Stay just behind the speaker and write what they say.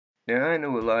Now, I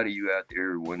know a lot of you out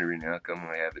there are wondering how come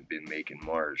I haven't been making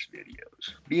Mars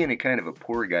videos. Being a kind of a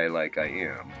poor guy like I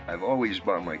am, I've always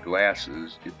bought my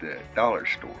glasses at the dollar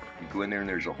store. You go in there and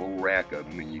there's a whole rack of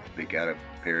them and you pick out a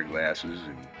pair of glasses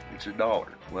and it's $1.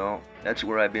 Well, that's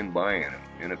where I've been buying them.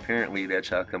 And apparently that's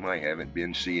how come I haven't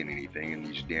been seeing anything in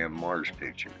these damn Mars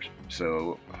pictures.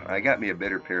 So I got me a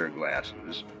better pair of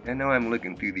glasses and now I'm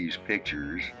looking through these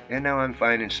pictures and now I'm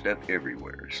finding stuff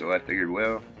everywhere. So I figured,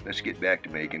 well, let's get back to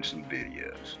making some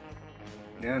videos.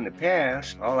 Now in the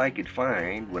past, all I could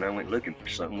find when I went looking for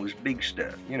something was big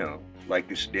stuff, like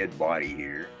this dead body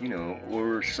here,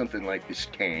 or something like this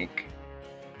tank,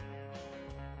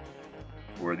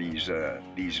 or these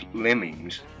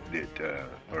lemmings that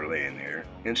are laying there,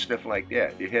 and stuff like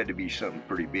that. It had to be something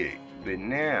pretty big. But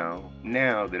now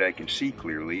that I can see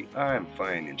clearly, I'm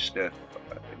finding stuff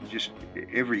just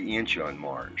every inch on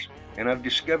Mars. And I've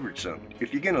discovered something.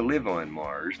 If you're gonna live on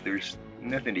Mars, there's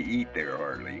nothing to eat there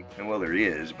hardly. And well, there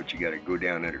is, but you gotta go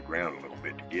down underground a little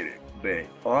bit to get it. But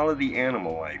all of the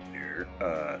animal life there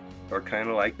are kind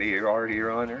of like they are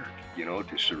here on Earth.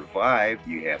 To survive,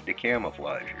 you have to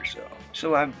camouflage yourself.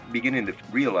 So I'm beginning to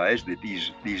realize that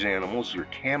these animals are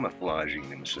camouflaging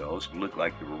themselves to look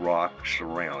like the rock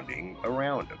surrounding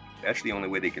around them. That's the only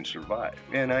way they can survive.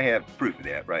 And I have proof of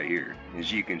that right here.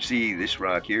 As you can see, this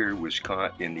rock here was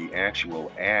caught in the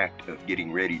actual act of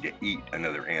getting ready to eat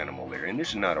another animal there. And this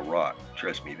is not a rock.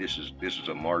 Trust me, this is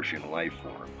a Martian life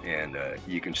form. And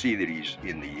you can see that he's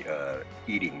in the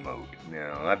eating mode.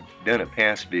 Now, I've done a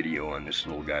past video on this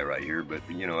little guy right here, but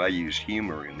I used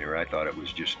humor in there. I thought it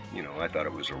was just, I thought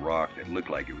it was a rock that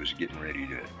looked like it was getting ready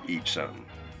to eat something.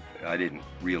 I didn't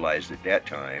realize at that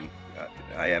time.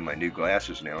 I have my new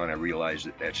glasses now, and I realize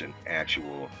that that's an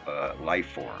actual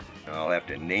life form. I'll have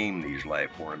to name these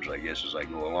life forms, I guess, as I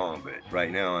go along, but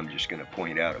right now I'm just going to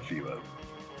point out a few of them.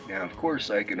 Now, of course,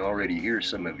 I can already hear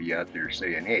some of you out there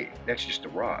saying, hey, that's just a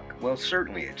rock. Well,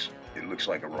 certainly it looks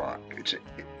like a rock.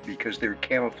 Because they're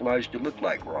camouflaged to look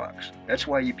like rocks. That's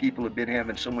why you people have been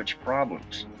having so much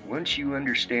problems. Once you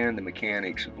understand the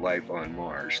mechanics of life on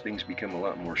Mars, things become a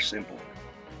lot more simple.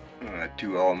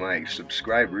 To all my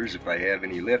subscribers, if I have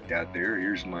any left out there,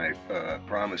 here's my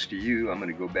promise to you. I'm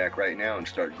going to go back right now and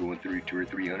start going through 200,000 or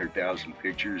 300,000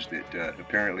 pictures that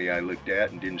apparently I looked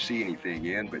at and didn't see anything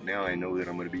in, but now I know that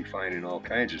I'm going to be finding all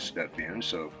kinds of stuff in.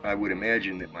 So I would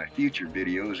imagine that my future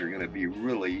videos are going to be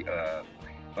really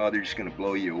they're just going to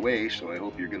blow you away, so I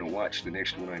hope you're going to watch the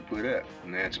next one I put up.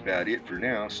 And that's about it for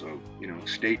now, so,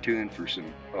 stay tuned for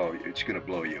some, it's going to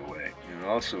blow you away. And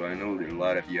also, I know that a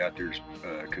lot of you out there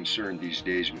are concerned these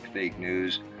days with fake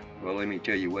news. Well, let me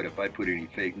tell you what, if I put any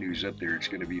fake news up there, it's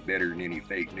going to be better than any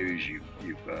fake news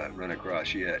you've run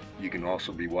across yet. You can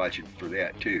also be watching for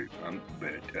that, too.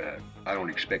 But I don't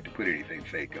expect to put anything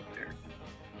fake up there.